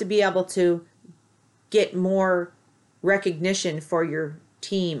have to be able to get more recognition for your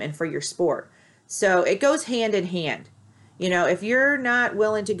team and for your sport. So it goes hand in hand. If you're not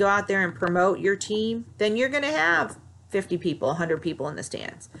willing to go out there and promote your team, then you're going to have 50 people, 100 people in the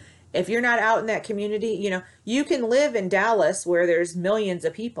stands. If you're not out in that community, you can live in Dallas where there's millions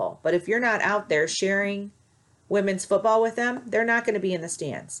of people, but if you're not out there sharing women's football with them, they're not going to be in the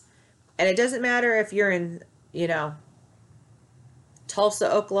stands. And it doesn't matter if you're in,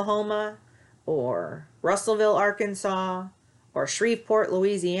 Tulsa, Oklahoma, or Russellville, Arkansas, or Shreveport,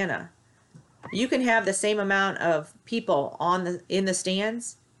 Louisiana. You can have the same amount of people in the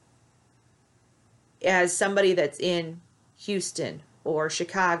stands as somebody that's in Houston or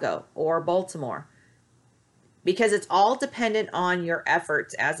Chicago or Baltimore, because it's all dependent on your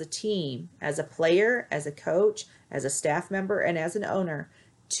efforts as a team, as a player, as a coach, as a staff member, and as an owner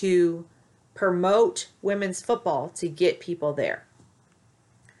to promote women's football to get people there.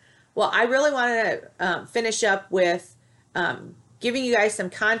 Well, I really want to finish up with giving you guys some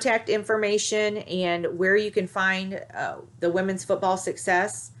contact information and where you can find the Women's Football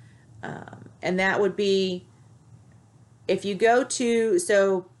Success. And that would be, if you go to,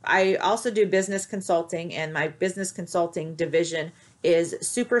 so I also do business consulting, and my business consulting division is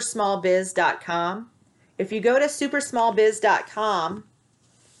supersmallbiz.com. If you go to supersmallbiz.com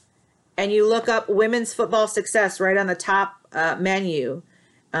and you look up Women's Football Success right on the top menu,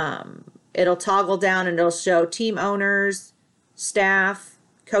 it'll toggle down and it'll show team owners, staff,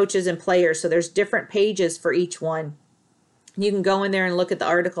 coaches, and players. So there's different pages for each one. You can go in there and look at the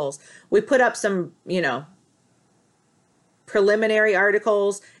articles. We put up some, preliminary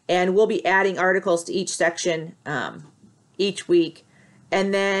articles, and we'll be adding articles to each section each week.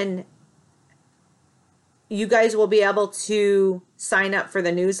 And then you guys will be able to sign up for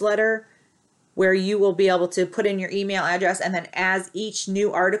the newsletter, where you will be able to put in your email address. And then as each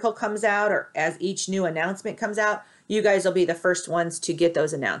new article comes out, or as each new announcement comes out, you guys will be the first ones to get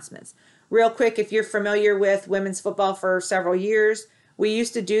those announcements. Real quick, if you're familiar with women's football for several years, we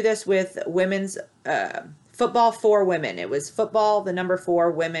used to do this with women's football for women. It was football, the number 4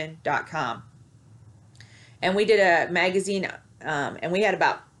 women.com. And we did a magazine, and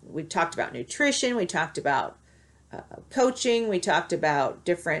we talked about nutrition, we talked about coaching, we talked about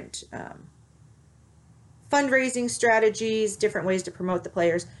different fundraising strategies, different ways to promote the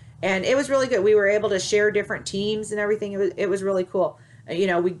players. And it was really good. We were able to share different teams and everything. It was really cool.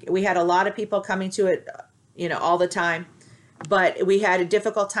 We had a lot of people coming to it, all the time, but we had a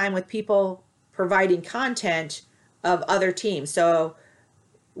difficult time with people providing content of other teams. So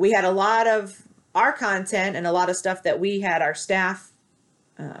we had a lot of our content and a lot of stuff that we had our staff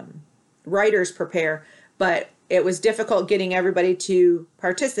writers prepare, but it was difficult getting everybody to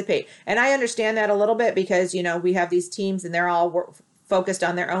participate. And I understand that a little bit because, we have these teams and they're all focused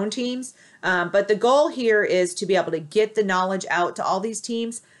on their own teams. But the goal here is to be able to get the knowledge out to all these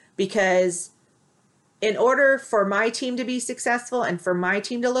teams, because in order for my team to be successful and for my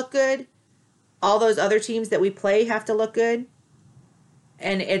team to look good, all those other teams that we play have to look good.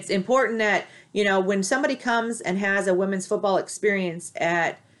 And it's important that, when somebody comes and has a women's football experience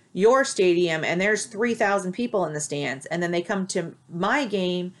at your stadium and there's 3,000 people in the stands, and then they come to my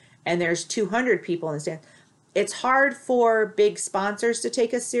game and there's 200 people in the stands, it's hard for big sponsors to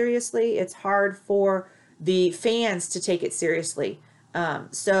take us seriously. It's hard for the fans to take it seriously.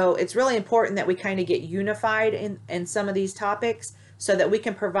 So it's really important that we kind of get unified in some of these topics so that we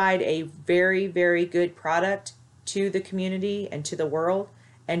can provide a very, very good product to the community and to the world,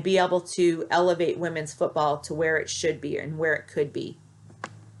 and be able to elevate women's football to where it should be and where it could be.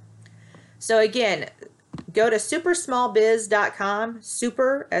 So again, go to supersmallbiz.com,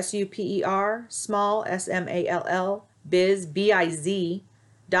 super, S-U-P-E-R, small, S-M-A-L-L, biz, B-I-Z.com,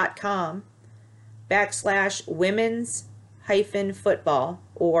 /women's-football,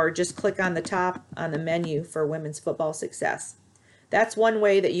 or just click on the top on the menu for Women's Football Success. That's one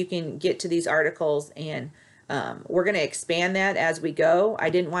way that you can get to these articles, and we're going to expand that as we go. I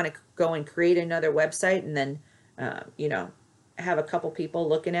didn't want to go and create another website and then, have a couple people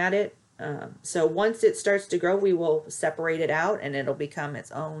looking at it. So once it starts to grow, we will separate it out and it'll become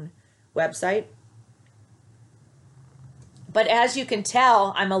its own website. But as you can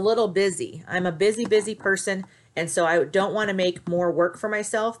tell, I'm a little busy. I'm a busy person. And so I don't want to make more work for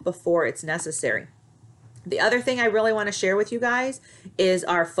myself before it's necessary. The other thing I really want to share with you guys is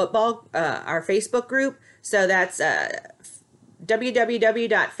our Facebook group. So that's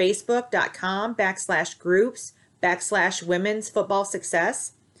www.facebook.com/groups/women's football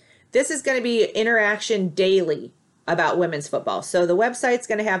success. This is going to be interaction daily about women's football. So the website's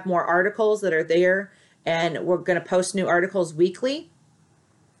going to have more articles that are there, and we're going to post new articles weekly.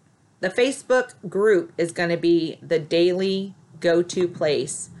 The Facebook group is going to be the daily go-to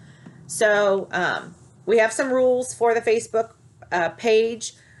place. So we have some rules for the Facebook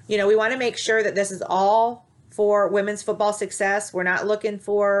page. We want to make sure that this is all for women's football success. We're not looking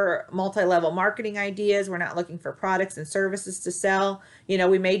for multi-level marketing ideas. We're not looking for products and services to sell.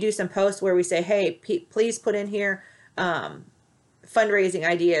 We may do some posts where we say, hey, please put in here fundraising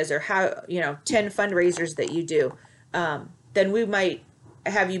ideas, or how, 10 fundraisers that you do. Then we might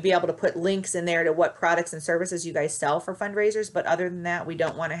have you be able to put links in there to what products and services you guys sell for fundraisers. But other than that, we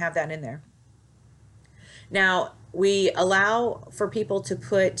don't want to have that in there. Now, we allow for people to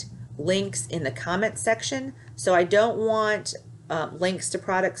put links in the comment section. So I don't want links to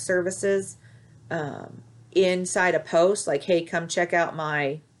product services inside a post like, hey, come check out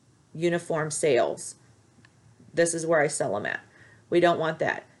my uniform sales. This is where I sell them at. We don't want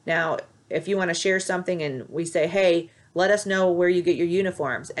that. Now, if you want to share something and we say, hey, let us know where you get your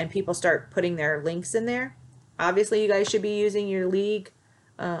uniforms, and people start putting their links in there, obviously you guys should be using your league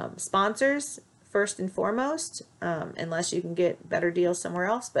sponsors first and foremost, unless you can get better deals somewhere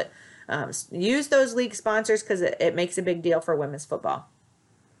else. But use those league sponsors, because it makes a big deal for women's football.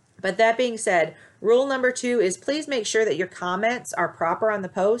 But that being said, rule number 2 is please make sure that your comments are proper on the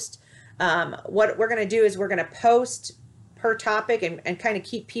post. What we're going to do is we're going to post per topic and kind of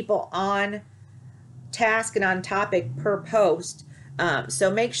keep people on task and on topic per post. So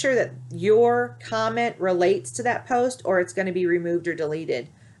make sure that your comment relates to that post, or it's going to be removed or deleted.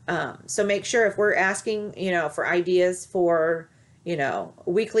 So make sure, if we're asking, for ideas for,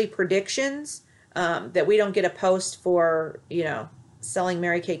 weekly predictions, that we don't get a post for, selling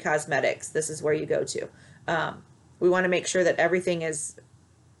Mary Kay Cosmetics. This is where you go to. We want to make sure that everything is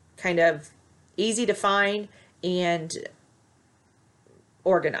kind of easy to find and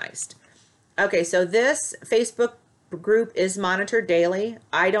organized. Okay, so this Facebook group is monitored daily.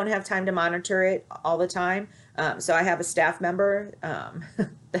 I don't have time to monitor it all the time. So I have a staff member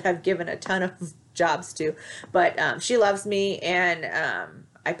that I've given a ton of jobs to, but she loves me, and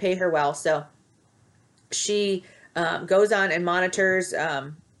I pay her well. So she goes on and monitors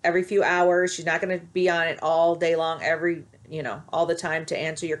every few hours. She's not going to be on it all day long, all the time to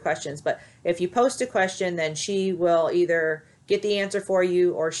answer your questions. But if you post a question, then she will either get the answer for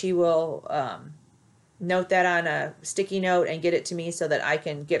you, or she will note that on a sticky note and get it to me so that I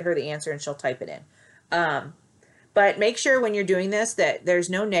can get her the answer and she'll type it in. But make sure when you're doing this that there's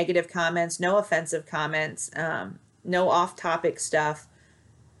no negative comments, no offensive comments, no off-topic stuff.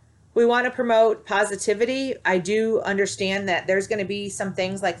 We want to promote positivity. I do understand that there's going to be some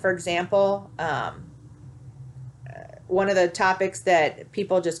things like, for example, one of the topics that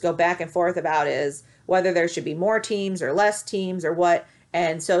people just go back and forth about is whether there should be more teams or less teams or what.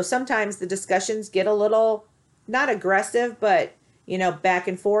 And so sometimes the discussions get a little, not aggressive, but, back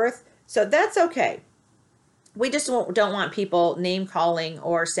and forth. So that's okay. We just don't want people name calling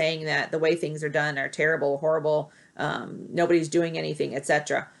or saying that the way things are done are terrible, horrible, nobody's doing anything,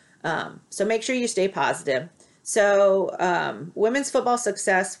 etc. So make sure you stay positive. So Women's Football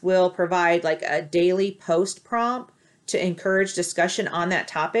Success will provide like a daily post prompt to encourage discussion on that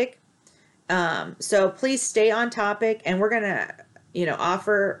topic. So please stay on topic, and we're going to,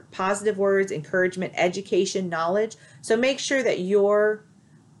 offer positive words, encouragement, education, knowledge. So make sure that your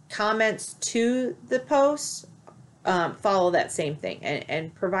comments to the posts follow that same thing,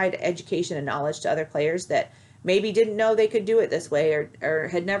 and provide education and knowledge to other players that maybe didn't know they could do it this way, or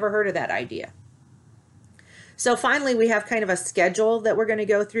had never heard of that idea. So finally, we have kind of a schedule that we're going to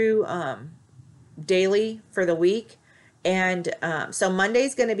go through daily for the week. And so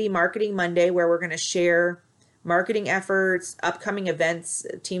Monday's going to be Marketing Monday, where we're going to share marketing efforts, upcoming events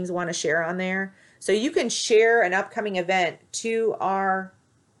teams want to share on there. So you can share an upcoming event to our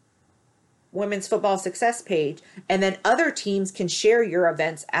Women's Football Success page, and then other teams can share your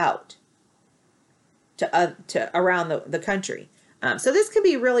events out to around the country. So this could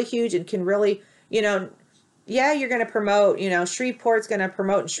be really huge and can really, you're going to promote, Shreveport's going to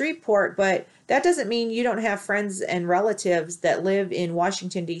promote in Shreveport, but that doesn't mean you don't have friends and relatives that live in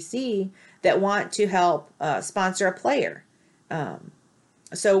Washington, D.C. that want to help sponsor a player.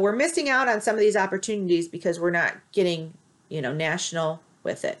 So we're missing out on some of these opportunities because we're not getting, national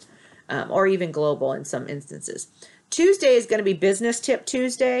with it, or even global in some instances. Tuesday is going to be Business Tip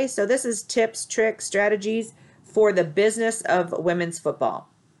Tuesday. So this is tips, tricks, strategies for the business of women's football.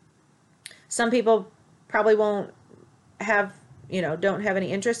 Some people probably won't have, don't have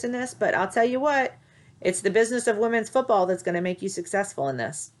any interest in this, but I'll tell you what, it's the business of women's football that's going to make you successful in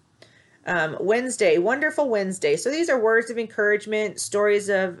this. Wednesday, Wonderful Wednesday. So these are words of encouragement, stories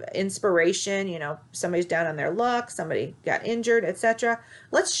of inspiration. Somebody's down on their luck, somebody got injured, etc.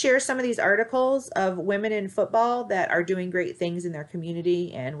 Let's share some of these articles of women in football that are doing great things in their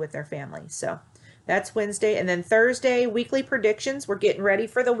community and with their family. So that's Wednesday. And then Thursday, weekly predictions. We're getting ready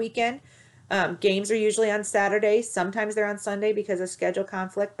for the weekend. Games are usually on Saturday. Sometimes they're on Sunday because of schedule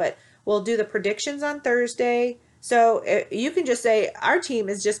conflict, but we'll do the predictions on Thursday. So you can just say our team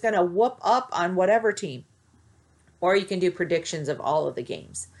is just going to whoop up on whatever team, or you can do predictions of all of the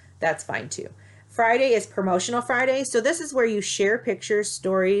games. That's fine too. Friday is Promotional Friday. So this is where you share pictures,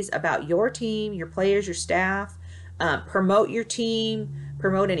 stories about your team, your players, your staff, promote your team,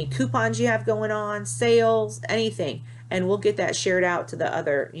 promote any coupons you have going on, sales, anything. And we'll get that shared out to the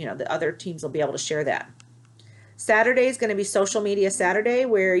other, the other teams will be able to share that. Saturday is going to be Social Media Saturday,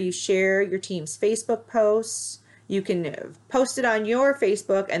 where you share your team's Facebook posts. You can post it on your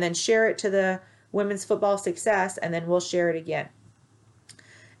Facebook and then share it to the Women's Football Success, and then we'll share it again.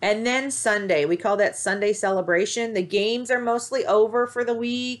 And then Sunday, we call that Sunday Celebration. The games are mostly over for the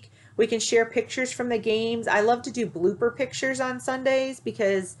week. We can share pictures from the games. I love to do blooper pictures on Sundays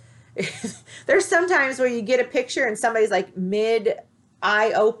because there's sometimes where you get a picture and somebody's like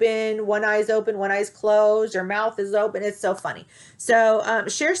mid-eye open, one eye's closed, or mouth is open. It's so funny. So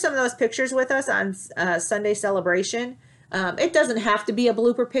share some of those pictures with us on Sunday Celebration. It doesn't have to be a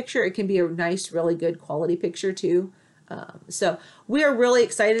blooper picture. It can be a nice, really good quality picture too. So we are really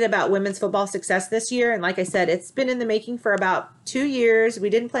excited about Women's Football Success this year. And like I said, it's been in the making for about 2 years. We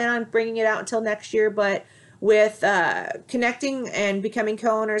didn't plan on bringing it out until next year, but with connecting and becoming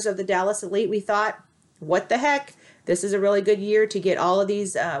co-owners of the Dallas Elite, we thought, what the heck? This is a really good year to get all of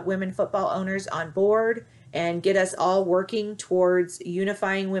these women football owners on board and get us all working towards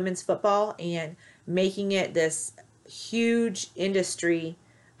unifying women's football and making it this huge industry.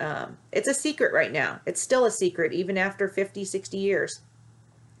 It's a secret right now. It's still a secret, even after 50, 60 years.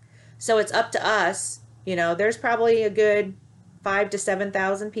 So it's up to us. There's probably a good 5 to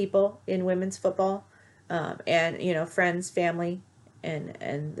 7,000 people in women's football, and friends, family,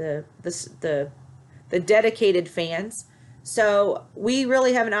 and the dedicated fans. So we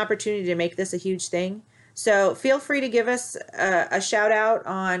really have an opportunity to make this a huge thing. So feel free to give us a shout out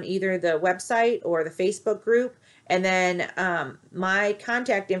on either the website or the Facebook group. And then my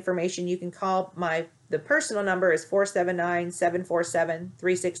contact information, you can call the personal number is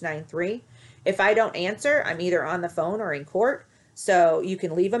 479-747-3693. If I don't answer, I'm either on the phone or in court. So you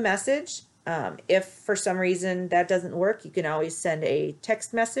can leave a message. If for some reason that doesn't work, you can always send a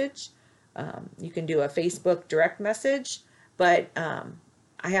text message. You can do a Facebook direct message. But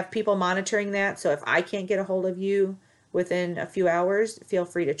I have people monitoring that. So if I can't get a hold of you within a few hours, feel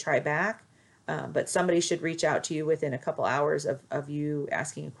free to try back. But somebody should reach out to you within a couple hours of you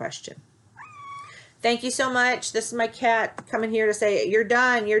asking a question. Thank you so much. This is my cat coming here to say, you're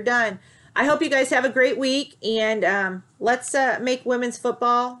done, you're done. I hope you guys have a great week, and let's make women's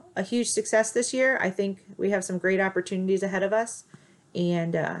football a huge success this year. I think we have some great opportunities ahead of us,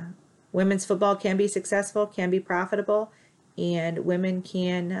 and women's football can be successful, can be profitable, and women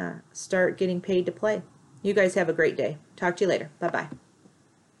can start getting paid to play. You guys have a great day. Talk to you later. Bye-bye.